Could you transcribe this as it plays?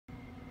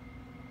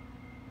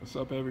What's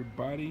up,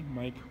 everybody?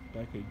 Mike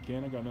back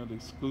again. I got another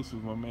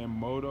exclusive, my man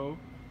Moto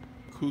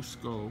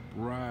Cusco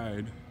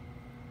Bride.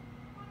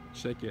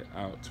 Check it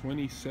out,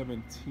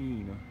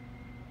 2017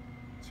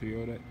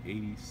 Toyota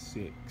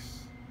 86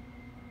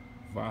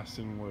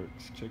 Vossen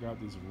Works. Check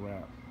out this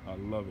wrap. I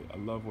love it. I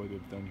love what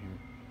they've done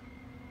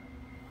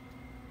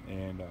here,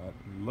 and I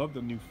love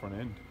the new front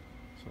end.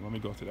 So let me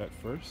go to that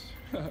first.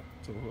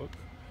 To hook.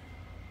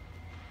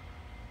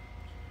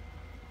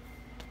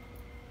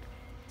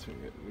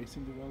 Toyota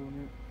Racing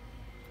Development.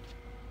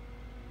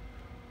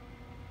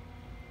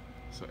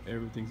 So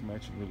everything's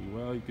matching really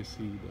well. You can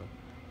see the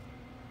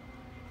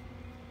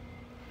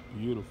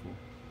beautiful.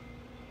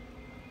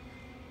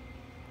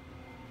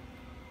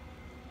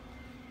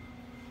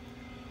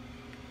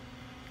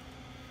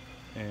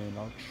 And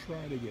I'll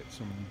try to get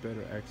some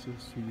better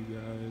access to you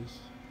guys.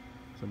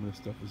 Some of the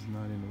stuff is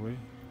not in the way.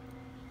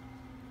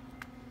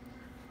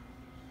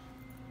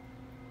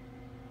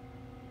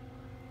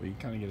 But you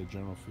kind of get a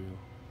general feel.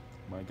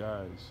 My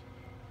guys,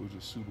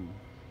 Fujitsubo,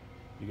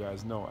 you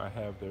guys know I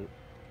have their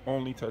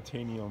only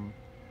titanium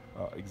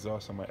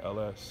exhaust on my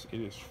LS.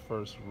 It is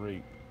first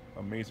rate,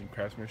 amazing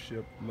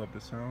craftsmanship. Love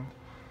the sound.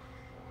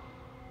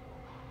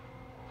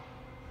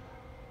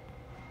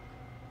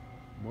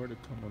 More to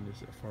come on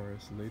this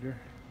FRS later.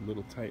 A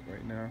little tight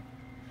right now.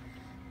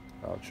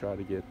 I'll try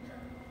to get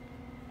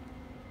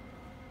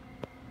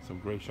some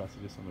great shots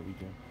of this on the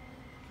weekend.